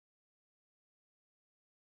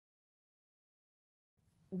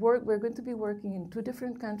we're going to be working in 2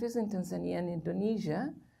 different countries, in Tanzania and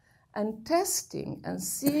Indonesia, and testing and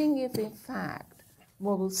seeing if, in fact,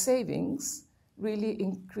 mobile savings really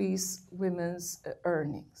increase women's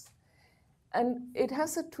earnings. And it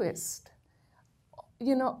has a twist.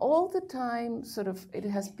 You know, all the time, sort of, it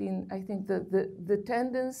has been, I think, the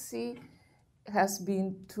tendency has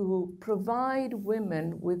been to provide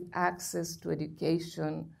women with access to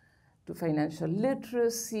education, to financial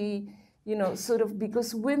literacy, you know, sort of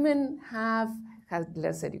because women have had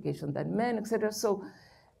less education than men, et cetera. So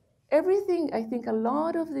everything, I think a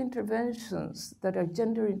lot of the interventions that are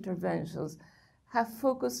gender interventions have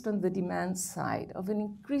focused on the demand side of an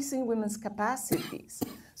increasing women's capacities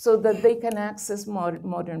so that they can access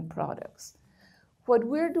modern products. What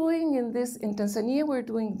we're doing in Tanzania, we're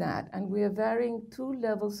doing that, and we are varying 2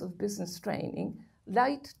 levels of business training,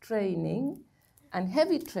 light training and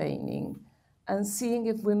heavy training, and seeing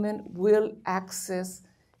if women will access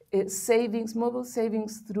savings, mobile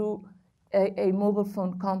savings through a mobile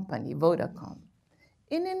phone company, Vodacom.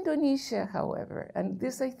 In Indonesia, however, and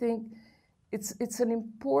this I think, it's an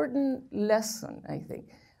important lesson, I think,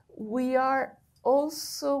 we are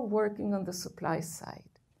also working on the supply side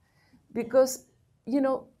because, you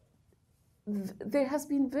know, there has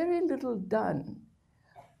been very little done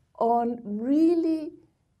on really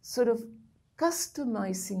sort of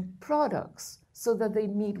customizing products so that they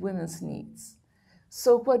meet women's needs.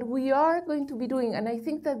 So what we are going to be doing, and I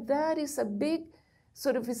think that is a big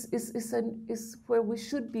sort of is where we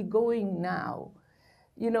should be going now.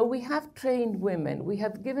 You know, we have trained women, we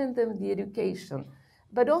have given them the education,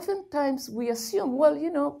 but oftentimes we assume, well,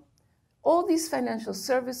 you know, all these financial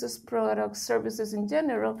services, products, services in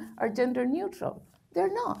general are gender neutral.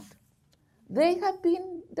 They're not. They have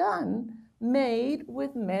been made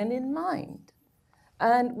with men in mind.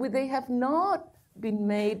 And they have not been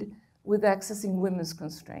made with accessing women's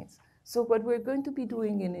constraints. So what we're going to be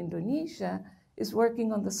doing in Indonesia is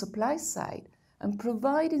working on the supply side and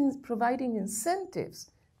providing incentives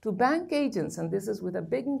to bank agents, and this is with a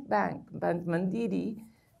big bank, Bank Mandiri,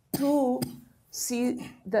 to see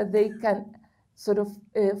that they can sort of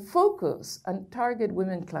focus and target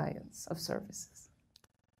women clients of services.